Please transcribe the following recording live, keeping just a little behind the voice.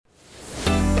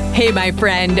Hey, my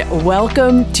friend,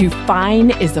 welcome to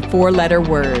Fine is a Four-Letter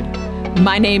Word.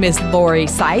 My name is Lori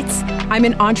Seitz. I'm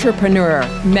an entrepreneur,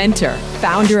 mentor,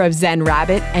 founder of Zen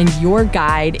Rabbit, and your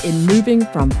guide in moving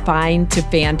from fine to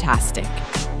fantastic.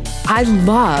 I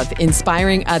love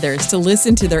inspiring others to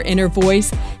listen to their inner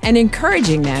voice and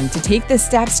encouraging them to take the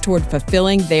steps toward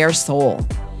fulfilling their soul.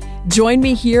 Join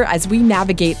me here as we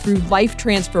navigate through life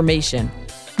transformation,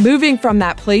 moving from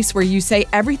that place where you say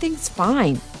everything's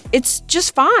fine. It's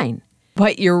just fine,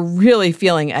 but you're really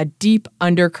feeling a deep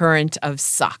undercurrent of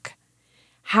suck.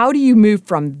 How do you move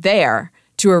from there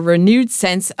to a renewed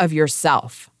sense of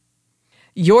yourself?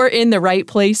 You're in the right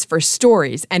place for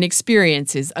stories and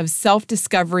experiences of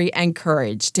self-discovery and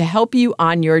courage to help you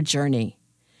on your journey.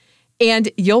 And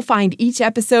you'll find each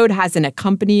episode has an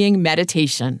accompanying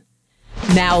meditation.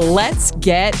 Now let's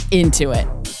get into it.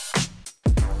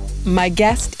 My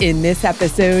guest in this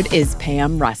episode is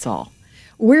Pam Russell.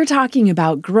 We're talking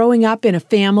about growing up in a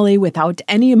family without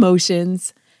any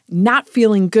emotions, not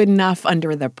feeling good enough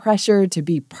under the pressure to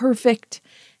be perfect,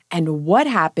 and what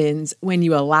happens when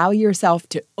you allow yourself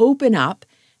to open up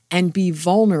and be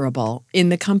vulnerable in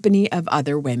the company of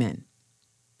other women.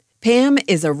 Pam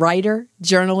is a writer,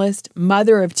 journalist,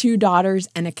 mother of 2 daughters,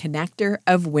 and a connector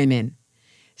of women.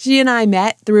 She and I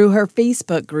met through her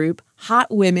Facebook group, Hot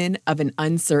Women of an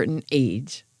Uncertain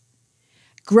Age.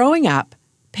 Growing up,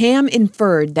 Pam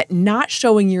inferred that not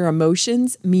showing your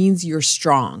emotions means you're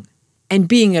strong, and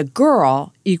being a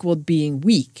girl equaled being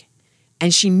weak,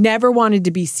 and she never wanted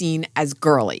to be seen as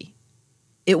girly.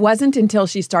 It wasn't until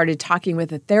she started talking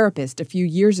with a therapist a few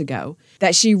years ago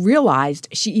that she realized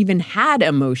she even had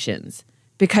emotions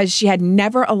because she had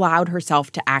never allowed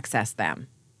herself to access them.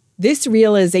 This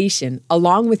realization,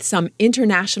 along with some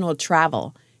international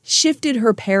travel, shifted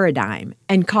her paradigm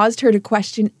and caused her to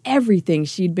question everything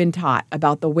she'd been taught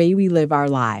about the way we live our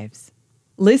lives.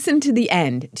 Listen to the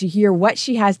end to hear what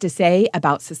she has to say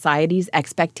about society's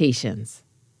expectations.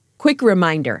 Quick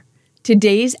reminder,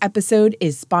 today's episode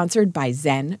is sponsored by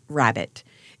Zen Rabbit.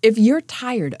 If you're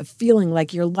tired of feeling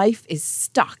like your life is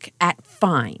stuck at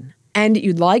fine, and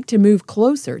you'd like to move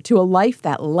closer to a life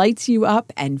that lights you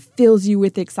up and fills you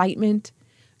with excitement,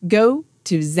 go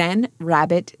to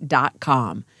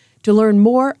zenrabbit.com to learn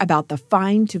more about the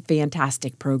Fine to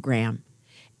Fantastic program.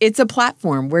 It's a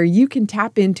platform where you can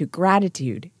tap into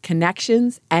gratitude,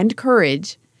 connections, and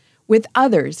courage with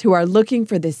others who are looking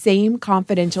for the same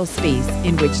confidential space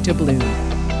in which to bloom.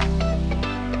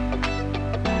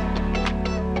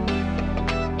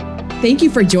 Thank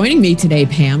you for joining me today,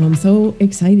 Pam. I'm so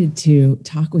excited to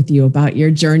talk with you about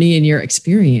your journey and your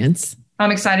experience.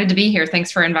 I'm excited to be here.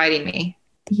 Thanks for inviting me.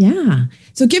 Yeah.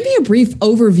 So give me a brief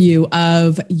overview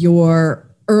of your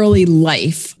early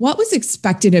life. What was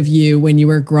expected of you when you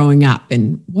were growing up,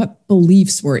 and what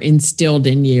beliefs were instilled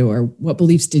in you, or what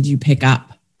beliefs did you pick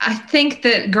up? I think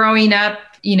that growing up,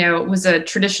 it was a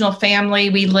traditional family.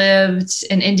 We lived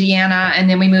in Indiana and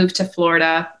then we moved to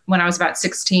Florida when I was about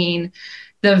 16.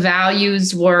 The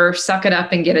values were suck it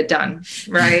up and get it done,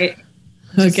 right?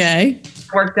 Okay.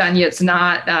 Work done. It's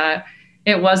not,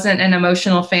 it wasn't an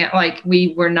emotional like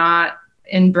we were not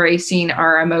embracing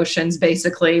our emotions.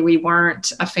 Basically, we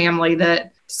weren't a family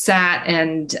that sat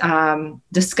and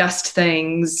discussed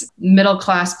things. Middle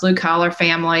class, blue collar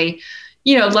family,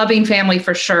 loving family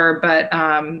for sure, but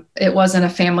it wasn't a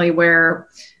family where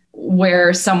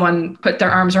someone put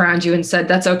their arms around you and said,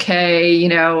 "That's okay,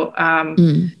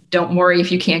 don't worry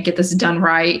if you can't get this done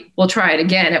right. We'll try it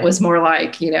again." It was more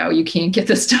like, you can't get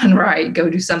this done right. Go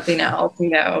do something else,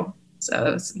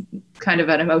 So it's kind of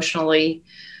an emotionally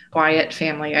quiet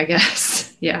family, I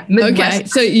guess. Yeah. Midwest. Okay.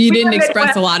 So you didn't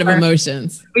express a lot of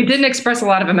emotions. We didn't express a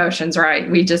lot of emotions, right?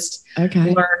 We just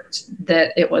learned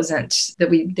that it wasn't,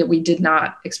 that we did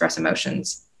not express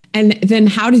emotions. And then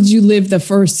how did you live the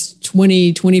first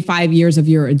 20, 25 years of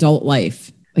your adult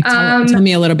life? Tell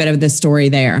me a little bit of the story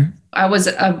there. I was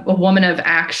a woman of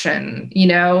action,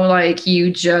 like you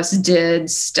just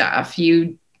did stuff.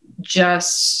 You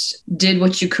just did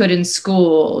what you could in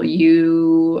school.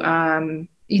 You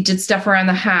did stuff around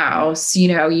the house.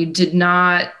 You did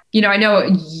not, I know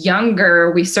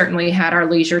younger, we certainly had our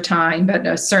leisure time,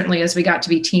 but certainly as we got to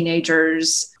be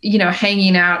teenagers,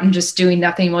 hanging out and just doing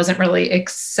nothing wasn't really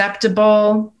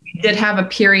acceptable. We did have a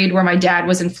period where my dad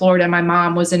was in Florida, my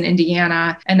mom was in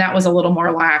Indiana, and that was a little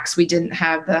more lax. We didn't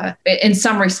have in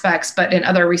some respects, but in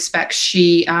other respects,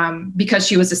 she, because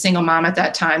she was a single mom at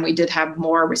that time, we did have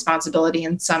more responsibility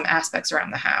in some aspects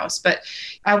around the house. But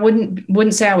I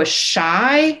wouldn't say I was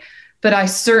shy, but I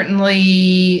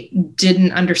certainly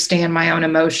didn't understand my own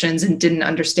emotions and didn't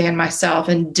understand myself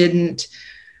and didn't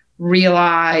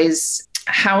realize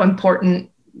how important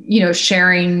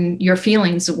sharing your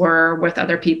feelings were with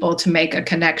other people to make a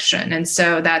connection. And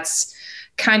so that's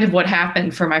kind of what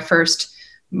happened for my first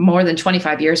more than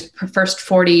 25 years, first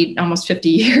 40, almost 50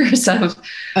 years of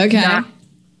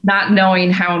not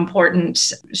knowing how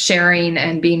important sharing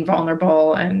and being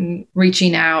vulnerable and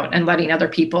reaching out and letting other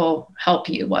people help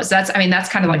you was. That's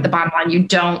kind of like the bottom line.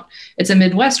 It's a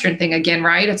Midwestern thing again,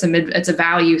 right? It's a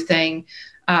value thing,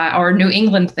 or New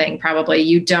England thing, probably.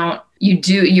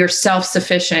 You're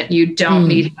self-sufficient. You don't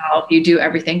need help. You do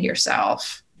everything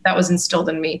yourself. That was instilled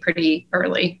in me pretty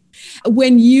early.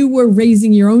 When you were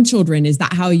raising your own children, is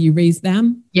that how you raised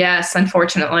them? Yes,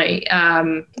 unfortunately.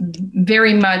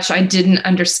 Very much. I didn't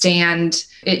understand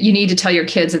it. You need to tell your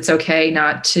kids it's okay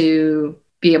not to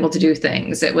be able to do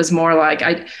things. It was more like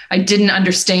I didn't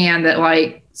understand that,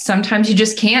 like, sometimes you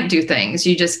just can't do things.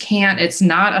 You just can't. It's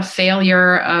not a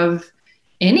failure of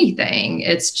anything.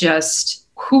 It's just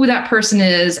who that person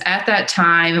is at that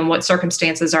time and what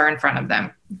circumstances are in front of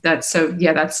them. That's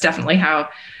definitely how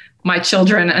my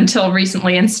children, until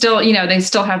recently, and still, they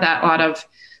still have that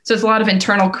so it's a lot of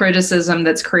internal criticism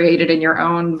that's created in your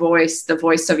own voice, the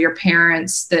voice of your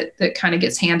parents that kind of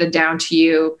gets handed down to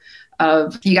you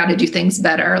of, you got to do things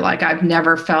better. Like, I've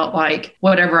never felt like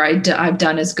whatever I've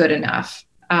done is good enough.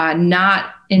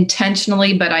 Not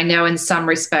intentionally, but I know in some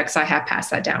respects I have passed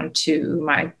that down to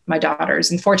my daughters.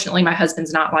 Unfortunately, my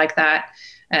husband's not like that.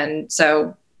 And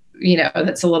so,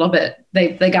 that's a little bit,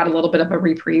 they got a little bit of a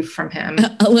reprieve from him.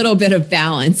 A little bit of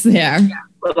balance there. Yeah,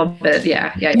 a little bit.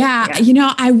 Yeah.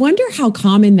 I wonder how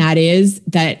common that is,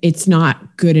 that it's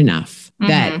not good enough,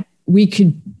 that we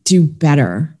could do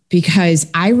better. Because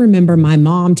I remember my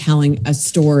mom telling a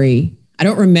story. I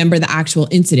don't remember the actual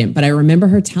incident, but I remember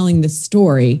her telling the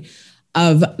story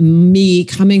of me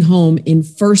coming home in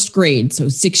first grade, so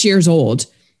 6 years old,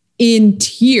 in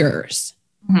tears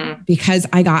because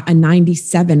I got a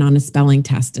 97 on a spelling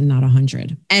test and not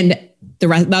 100. And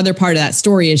the other part of that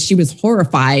story is she was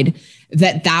horrified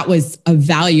that was a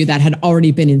value that had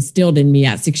already been instilled in me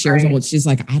at 6 years old. She's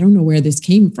like, I don't know where this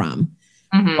came from.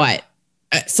 But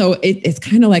so it's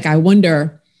kind of like, I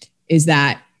wonder, is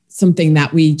that something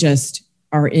that we just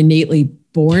are innately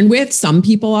born with? Some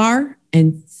people are,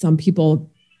 and some people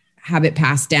have it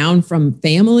passed down from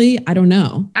family. I don't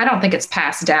know. I don't think it's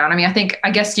passed down.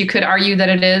 I guess you could argue that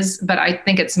it is, but I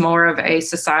think it's more of a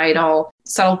societal,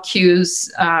 subtle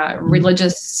cues,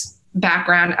 religious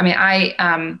background.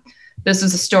 This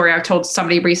is a story I told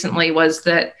somebody recently, was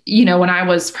that, when I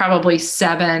was probably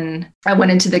 7, I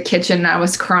went into the kitchen and I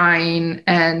was crying,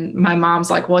 and my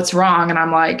mom's like, "What's wrong?" And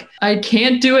I'm like, "I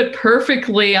can't do it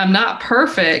perfectly. I'm not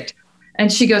perfect."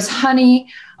 And she goes, "Honey,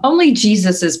 only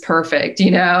Jesus is perfect,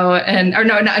 she's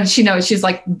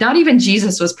like, "Not even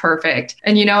Jesus was perfect."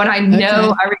 And,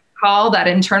 I recall that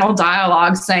internal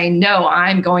dialogue saying, "No,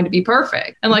 I'm going to be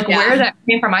perfect." And where that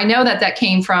came from, I know that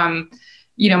came from,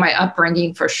 my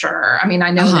upbringing for sure. I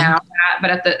know now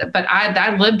that, but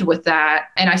I lived with that,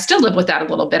 and I still live with that a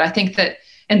little bit. I think that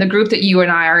in the group that you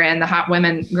and I are in, the Hot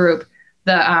Women group,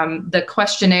 the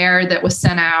questionnaire that was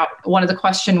sent out, one of the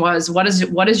question was, what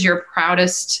is your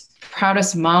proudest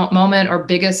moment or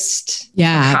biggest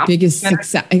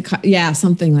success? Yeah,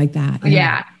 something like that.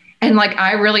 Yeah. And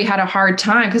I really had a hard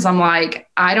time, because I'm like,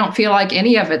 I don't feel like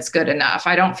any of it's good enough.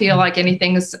 I don't feel like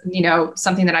anything's,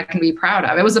 something that I can be proud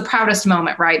of. It was the proudest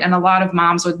moment, right? And a lot of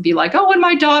moms would be like, "Oh, when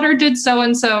my daughter did so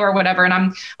and so or whatever," and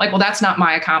I'm like, "Well, that's not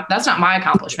my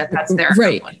accomplishment. That's their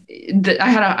right."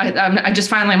 I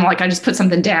just finally, I'm like, I just put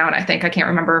something down. I think I can't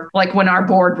remember, when our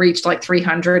board reached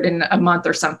 300 in a month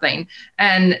or something,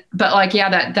 but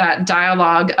that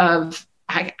dialogue of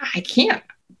I can't.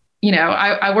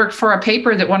 I worked for a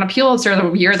paper that won a Pulitzer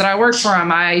the year that I worked for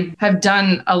them. I have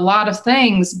done a lot of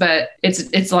things, but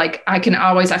it's like, I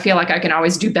feel like I can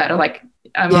always do better.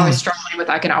 I'm always struggling with,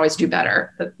 I can always do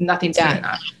better, but nothing's good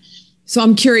enough. So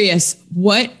I'm curious,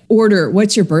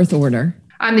 what's your birth order?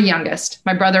 I'm the youngest.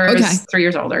 My brother is 3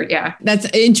 years older. Yeah. That's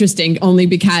interesting, only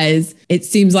because it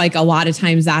seems like a lot of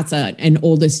times that's an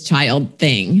oldest child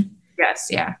thing. Yes.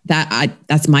 Yeah.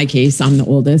 That's my case. I'm the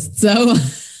oldest. So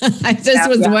I just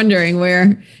was wondering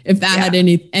if that had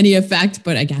any effect,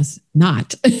 but I guess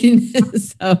not.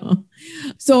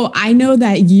 So I know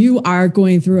that you are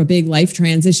going through a big life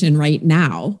transition right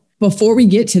now. Before we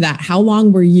get to that, how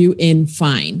long were you in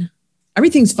Fine?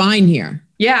 Everything's fine here.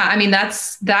 Yeah.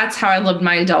 That's how I lived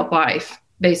my adult life,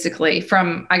 basically.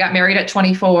 I got married at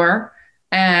 24,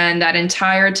 and that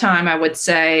entire time I would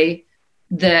say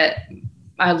that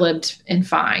I lived in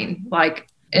Fine.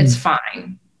 It's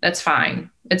fine. That's fine.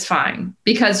 It's fine,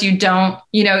 because you don't,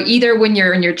 either when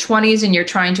you're in your 20s and you're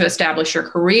trying to establish your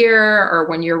career, or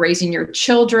when you're raising your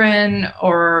children,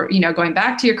 or, going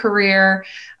back to your career,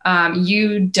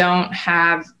 you don't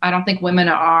have, I don't think women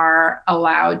are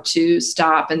allowed to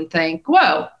stop and think,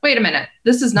 whoa, wait a minute,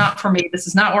 this is not for me. This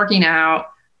is not working out.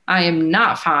 I am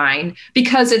not fine,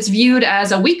 because it's viewed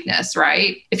as a weakness,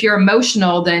 right? If you're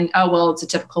emotional, then, oh, well, it's a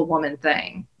typical woman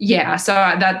thing. Yeah. So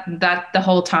that the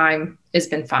whole time has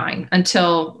been fine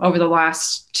until over the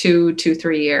last 3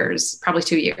 years, probably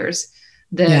 2 years,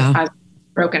 that I've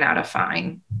broken out of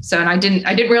fine. So, and I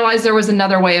didn't realize there was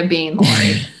another way of being,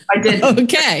 Lori. I did.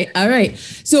 Okay. All right.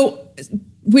 So,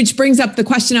 which brings up the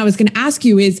question I was going to ask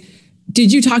you is,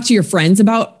 did you talk to your friends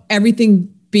about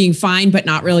everything being fine, but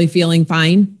not really feeling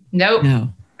fine? Nope.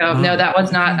 No, that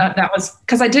was not, that was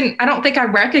because I don't think I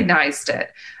recognized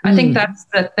it. I think that's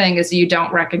the thing, is you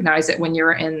don't recognize it when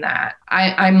you're in that.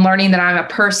 I'm learning that I'm a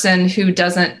person who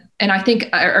doesn't, and I think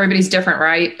everybody's different,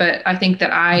 right? But I think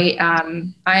that I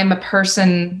am a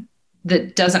person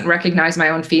that doesn't recognize my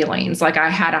own feelings. Like, I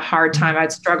had a hard time.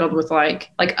 I'd struggled with like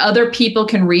other people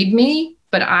can read me,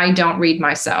 but I don't read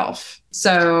myself.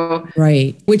 So,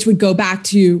 right. Which would go back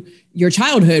to your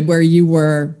childhood, where you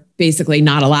were basically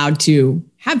not allowed to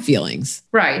have feelings.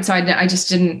 Right. So I just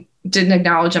didn't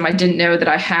acknowledge them. I didn't know that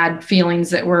I had feelings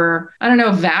that were, I don't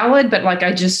know, valid, but like,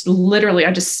 I just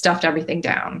stuffed everything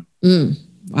down.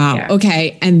 Wow. Yeah.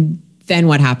 Okay. And then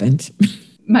what happened?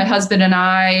 My husband and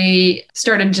I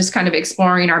started just kind of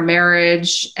exploring our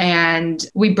marriage, and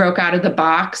we broke out of the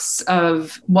box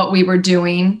of what we were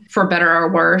doing, for better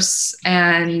or worse.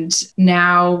 And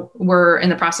now we're in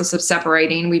the process of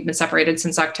separating. We've been separated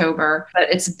since October, but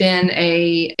it's been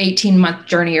a 18-month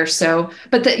journey or so.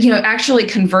 But actually,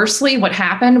 conversely, what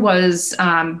happened was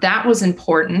that was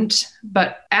important.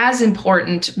 But as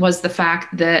important was the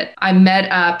fact that I met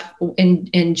up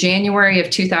in January of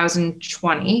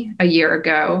 2020, a year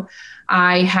ago.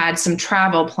 I had some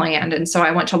travel planned. And so I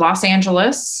went to Los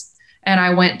Angeles and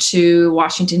I went to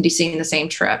Washington, D.C. in the same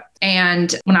trip.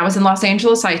 And when I was in Los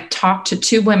Angeles, I talked to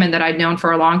 2 women that I'd known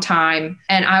for a long time,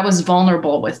 and I was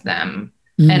vulnerable with them.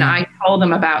 And I told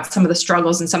them about some of the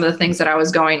struggles and some of the things that I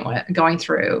was going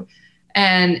through.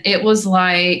 And it was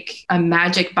like a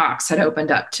magic box had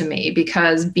opened up to me,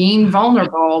 because being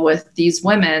vulnerable with these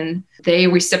women, they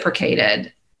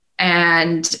reciprocated,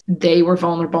 and they were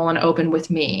vulnerable and open with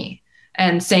me.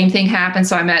 And same thing happened.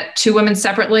 So I met 2 women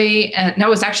separately, and no, it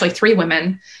was actually 3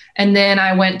 women. And then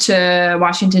I went to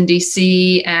Washington,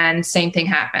 D.C., and same thing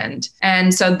happened.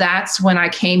 And so that's when I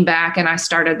came back and I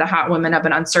started the Hot Women of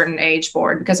an Uncertain Age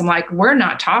board, because I'm like, we're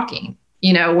not talking.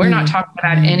 We're not talking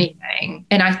about anything.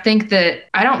 And I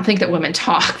don't think that women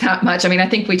talk that much. I mean, I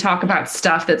think we talk about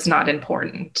stuff that's not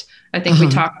important. I think we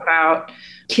talk about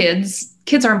kids.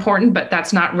 Kids are important, but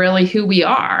that's not really who we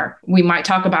are. We might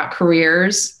talk about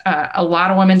careers. A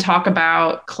lot of women talk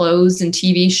about clothes and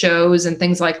TV shows and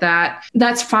things like that.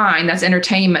 That's fine. That's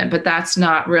entertainment, but that's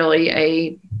not really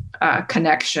a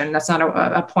connection. That's not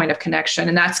a point of connection.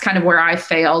 And that's kind of where I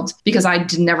failed, because I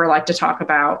did never like to talk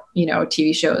about,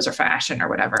 TV shows or fashion or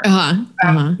whatever.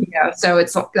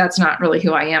 So that's not really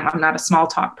who I am. I'm not a small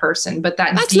talk person, but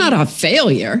that's not a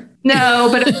failure. No,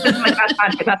 but it's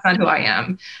like, that's not who I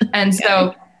am. And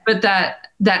so, but that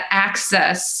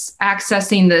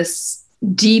accessing this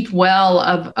deep well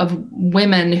of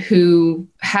women who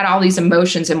had all these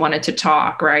emotions and wanted to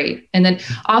talk, right? And then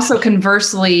also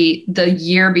conversely, the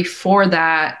year before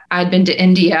that, I'd been to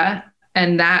India,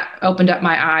 and that opened up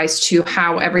my eyes to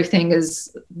how everything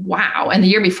is, wow. And the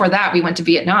year before that, we went to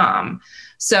Vietnam.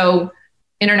 So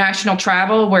international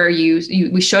travel, where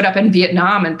we showed up in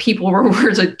Vietnam and people were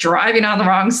like driving on the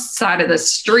wrong side of the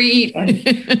street,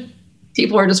 and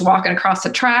people were just walking across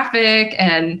the traffic,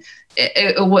 and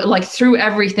it like threw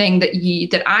everything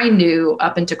that I knew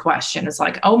up into question. It's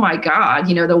like, oh my God,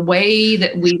 the way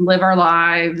that we live our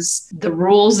lives, the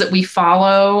rules that we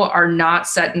follow are not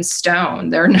set in stone.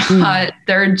 They're not,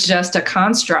 they're just a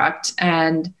construct.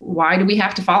 And why do we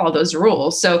have to follow those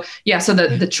rules? So yeah, so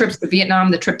the trips to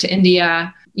Vietnam, the trip to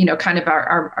India, kind of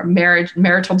our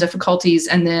marital difficulties,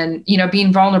 and then,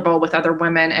 being vulnerable with other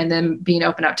women, and then being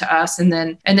open up to us, and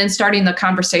then starting the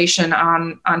conversation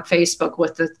on Facebook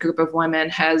with the group of women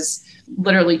has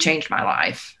literally changed my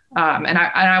life. And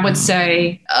I would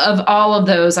say, of all of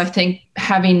those, I think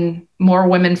having more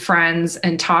women friends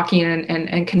and talking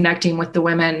and connecting with the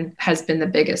women has been the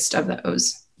biggest of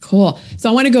those. Cool. So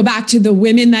I want to go back to the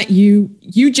women that you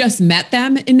just met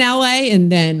them in LA,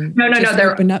 and then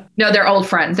they're old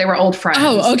friends. They were old friends.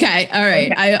 Oh, okay. All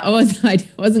right. Okay. I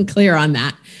wasn't clear on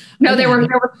that. No,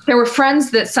 there were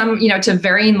friends that some, to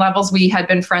varying levels, we had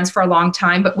been friends for a long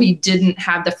time, but we didn't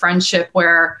have the friendship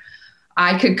where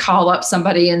I could call up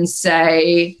somebody and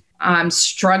say, I'm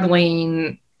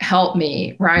struggling, help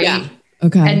me. Right. Yeah.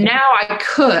 Okay. And now I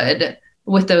could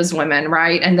with those women.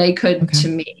 Right. And they could to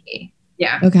me.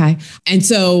 Yeah. Okay. And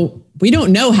so we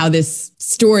don't know how this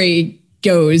story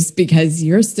goes because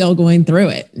you're still going through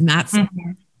it. And that's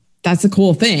a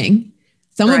cool thing.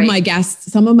 Some of my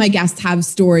guests have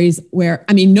stories where,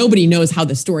 nobody knows how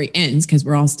the story ends because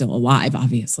we're all still alive,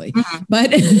 obviously.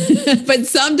 But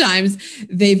sometimes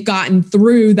they've gotten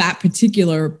through that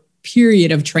particular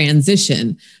period of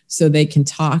transition so they can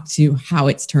talk to how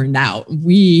it's turned out.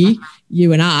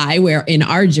 You and I, we're in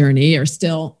our journey, are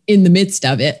still in the midst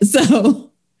of it. So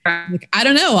I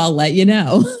don't know. I'll let you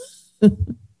know.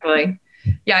 Really.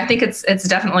 Yeah, I think it's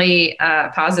definitely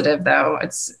positive though.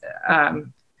 It's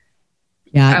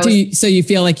so you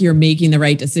feel like you're making the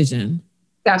right decision?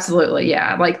 Absolutely.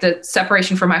 Yeah. Like the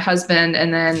separation from my husband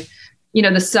and then,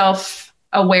 the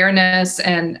self-awareness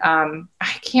and I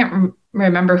can't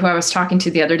remember who I was talking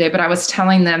to the other day, but I was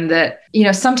telling them that,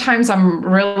 sometimes I'm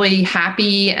really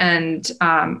happy and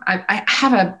I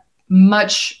have a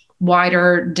much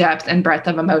wider depth and breadth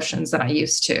of emotions than I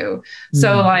used to.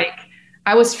 So like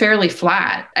I was fairly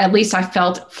flat. At least I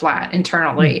felt flat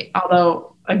internally. Although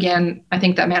again, I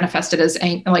think that manifested as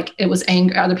it was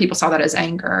anger. Other people saw that as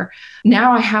anger.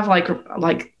 Now I have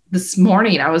like this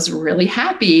morning, I was really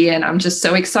happy and I'm just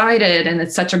so excited and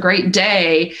it's such a great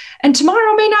day. And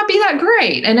tomorrow may not be that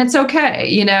great and it's okay.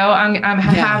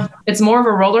 It's more of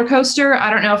a roller coaster. I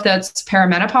don't know if that's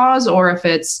perimenopause or if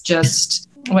it's just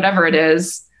whatever it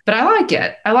is, but I like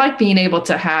it. I like being able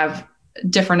to have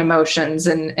different emotions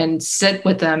and sit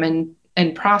with them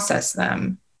and process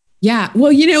them. Yeah.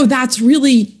 Well, that's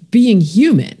really being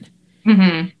human.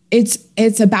 Mm-hmm.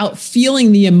 It's about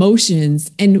feeling the emotions,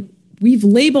 and we've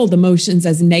labeled emotions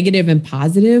as negative and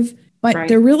positive, but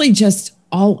they're really just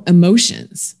all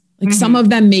emotions. Like some of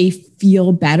them may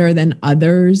feel better than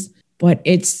others, but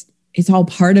it's all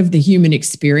part of the human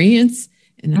experience.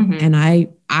 And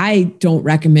I don't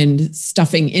recommend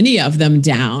stuffing any of them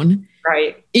down.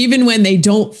 Right. Even when they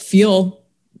don't feel,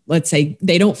 let's say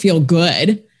they don't feel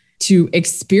good, to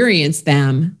experience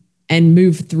them and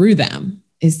move through them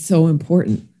is so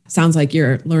important. Sounds like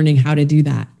you're learning how to do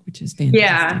that, which is fantastic.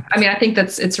 Yeah. I think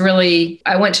it's really,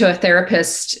 I went to a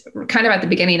therapist kind of at the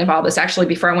beginning of all this. Actually,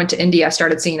 before I went to India, I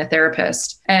started seeing a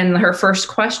therapist and her first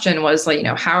question was like,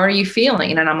 how are you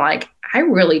feeling? And I'm like, I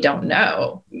really don't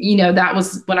know. That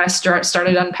was when I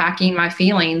started unpacking my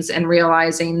feelings and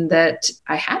realizing that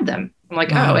I had them. I'm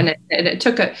like, wow. And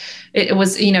it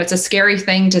was, it's a scary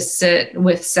thing to sit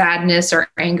with sadness or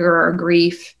anger or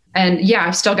grief. And yeah,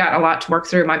 I've still got a lot to work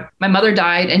through. My mother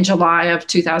died in July of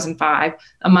 2005.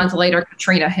 A month later,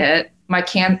 Katrina hit. My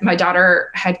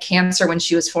daughter had cancer when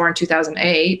she was 4 in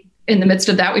 2008. In the midst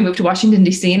of that, we moved to Washington,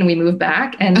 D.C. and we moved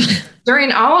back. And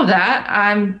during all of that,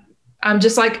 I'm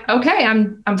just like, okay,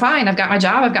 I'm fine. I've got my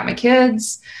job. I've got my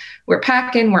kids. We're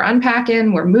packing, we're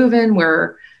unpacking, we're moving.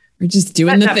 We're just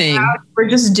doing the thing. We're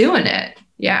just doing it.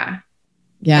 Yeah.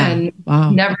 Yeah. And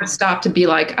never stop to be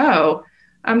like, oh,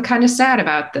 I'm kind of sad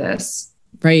about this.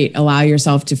 Right. Allow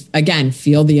yourself to, again,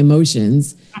 feel the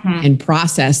emotions and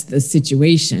process the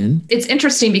situation. It's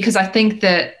interesting because I think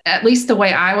that at least the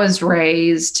way I was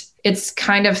raised, it's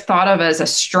kind of thought of as a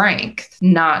strength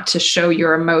not to show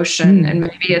your emotion. And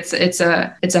maybe it's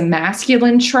a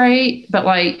masculine trait, but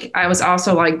like, I was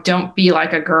also like, don't be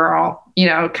like a girl,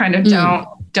 kind of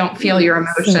don't feel your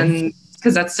emotions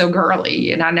because that's so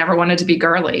girly. And I never wanted to be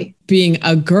girly. Being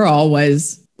a girl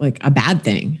was like a bad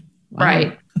thing. Wow.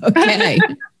 Right. Okay.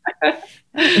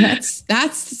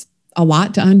 That's a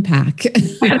lot to unpack.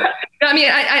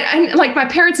 I like my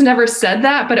parents never said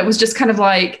that, but it was just kind of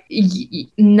like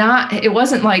it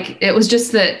wasn't like, it was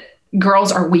just that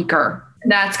girls are weaker.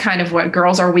 That's kind of what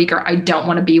girls are weaker. I don't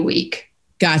want to be weak.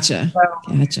 Gotcha.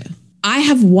 Gotcha. I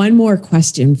have one more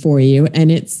question for you,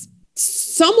 and it's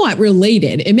somewhat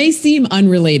related. It may seem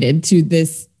unrelated to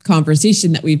this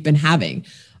conversation that we've been having,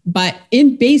 but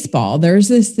in baseball, there's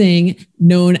this thing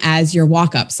known as your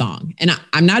walk-up song. And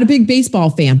I'm not a big baseball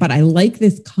fan, but I like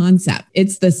this concept.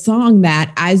 It's the song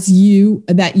that you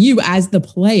as the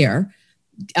player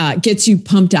gets you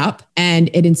pumped up, and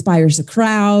it inspires the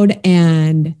crowd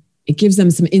and it gives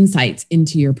them some insights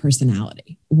into your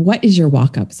personality. What is your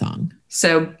walk-up song?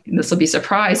 So this will be a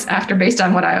surprise based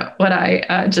on what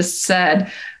I just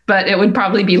said. But it would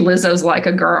probably be Lizzo's Like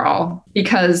a Girl,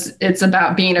 because it's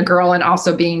about being a girl and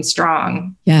also being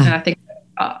strong. Yeah. And I think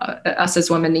us as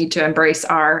women need to embrace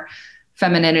our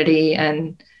femininity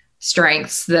and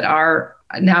strengths that are,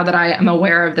 now that I am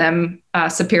aware of them,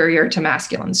 superior to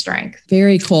masculine strength.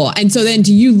 Very cool. And so then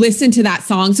do you listen to that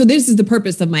song? So this is the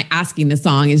purpose of my asking the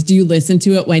song is, do you listen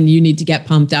to it when you need to get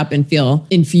pumped up and feel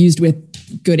infused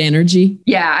with good energy?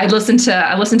 Yeah, I listen to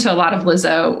a lot of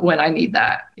Lizzo when I need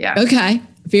that. Yeah. Okay.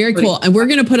 Very cool. And we're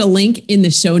going to put a link in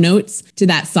the show notes to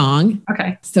that song.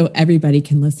 Okay. So everybody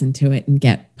can listen to it and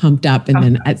get pumped up. And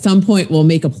then at some point we'll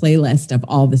make a playlist of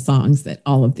all the songs that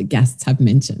all of the guests have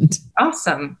mentioned.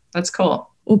 Awesome. That's cool.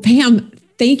 Well, Pam,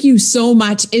 thank you so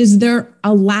much. Is there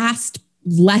a last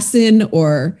lesson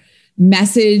or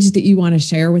message that you want to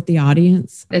share with the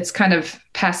audience? It's kind of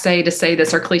passé to say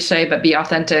this or cliche, but be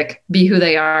authentic, be who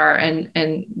they are, and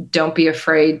don't be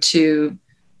afraid to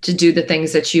do the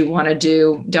things that you want to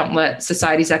do. Don't let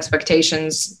society's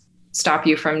expectations stop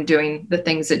you from doing the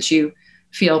things that you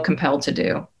feel compelled to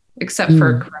do, except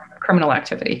for criminal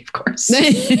activity, of course.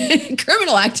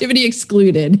 Criminal activity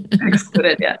excluded.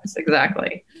 Excluded, yes,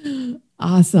 exactly.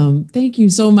 Awesome. Thank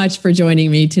you so much for joining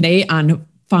me today on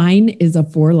Fine is a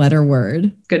 4-letter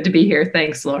word. Good to be here.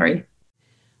 Thanks, Lori.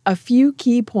 A few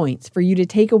key points for you to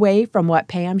take away from what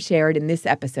Pam shared in this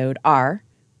episode are: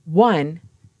 1,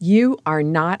 you are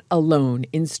not alone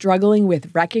in struggling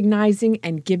with recognizing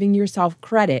and giving yourself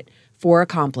credit for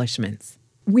accomplishments.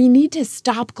 We need to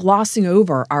stop glossing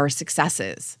over our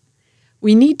successes.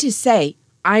 We need to say,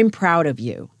 "I'm proud of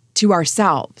you," to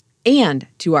ourselves and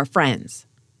to our friends.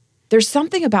 There's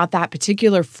something about that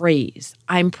particular phrase,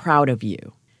 "I'm proud of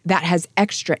you," that has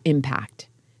extra impact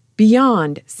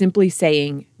beyond simply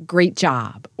saying, "Great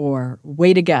job," or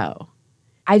 "Way to go."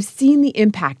 I've seen the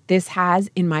impact this has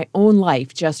in my own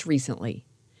life just recently.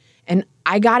 And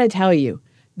I gotta tell you,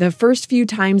 the first few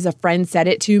times a friend said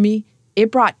it to me,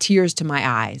 it brought tears to my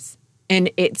eyes. And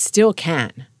it still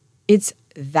can. It's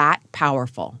that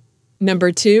powerful.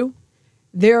 Number 2,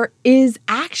 there is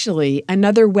actually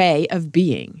another way of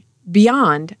being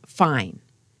beyond fine.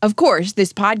 Of course,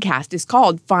 this podcast is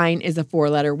called Fine is a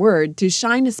 4-letter word to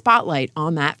shine a spotlight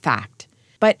on that fact.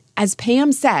 But as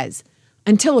Pam says,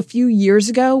 until a few years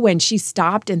ago when she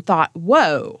stopped and thought,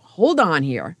 whoa, hold on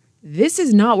here. This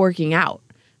is not working out.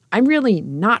 I'm really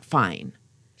not fine.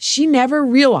 She never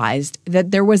realized that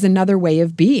there was another way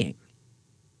of being.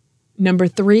 Number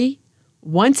 3,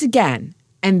 once again,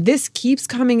 and this keeps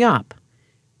coming up,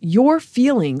 your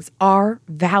feelings are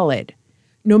valid.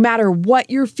 No matter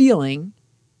what you're feeling,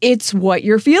 it's what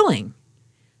you're feeling.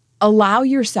 Allow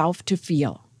yourself to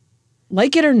feel.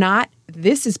 Like it or not,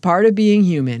 this is part of being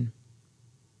human.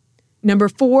 Number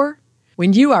 4,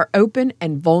 when you are open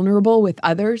and vulnerable with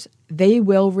others, they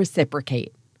will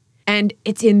reciprocate. And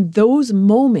it's in those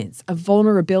moments of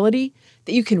vulnerability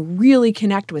that you can really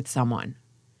connect with someone.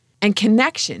 And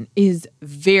connection is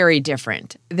very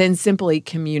different than simply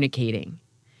communicating.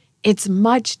 It's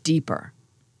much deeper.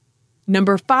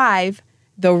 Number 5,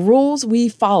 the rules we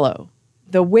follow,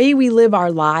 the way we live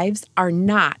our lives, are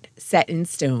not set in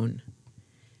stone.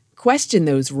 Question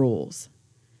those rules.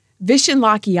 Vishen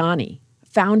Lakhiani,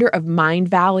 founder of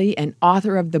Mindvalley and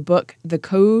author of the book The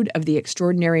Code of the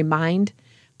Extraordinary Mind,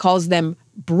 calls them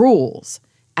brules,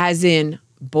 as in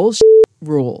bullshit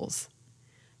rules.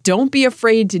 Don't be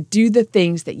afraid to do the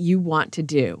things that you want to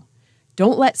do.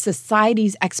 Don't let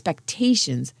society's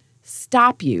expectations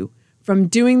stop you from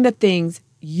doing the things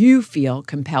you feel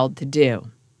compelled to do.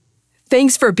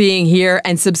 Thanks for being here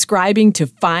and subscribing to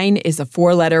Fine is a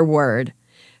 4-letter word.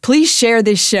 Please share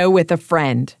this show with a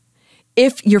friend.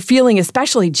 If you're feeling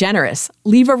especially generous,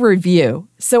 leave a review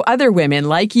so other women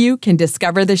like you can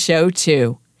discover the show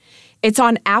too. It's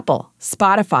on Apple,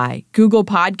 Spotify, Google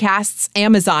Podcasts,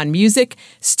 Amazon Music,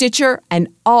 Stitcher, and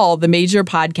all the major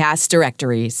podcast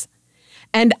directories.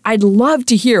 And I'd love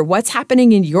to hear what's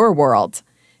happening in your world.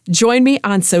 Join me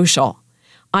on social.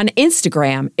 On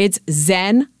Instagram, it's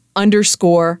zen_rabbit.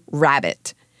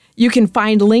 You can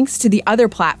find links to the other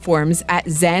platforms at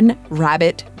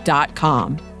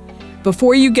zenrabbit.com.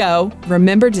 Before you go,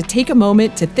 remember to take a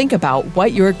moment to think about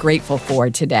what you're grateful for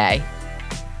today.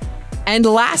 And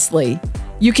lastly,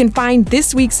 you can find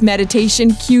this week's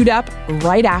meditation queued up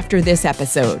right after this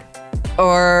episode.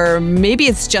 Or maybe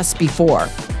it's just before,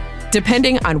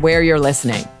 depending on where you're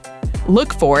listening.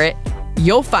 Look for it,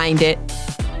 you'll find it,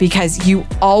 because you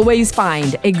always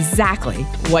find exactly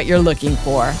what you're looking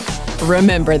for.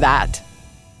 Remember that.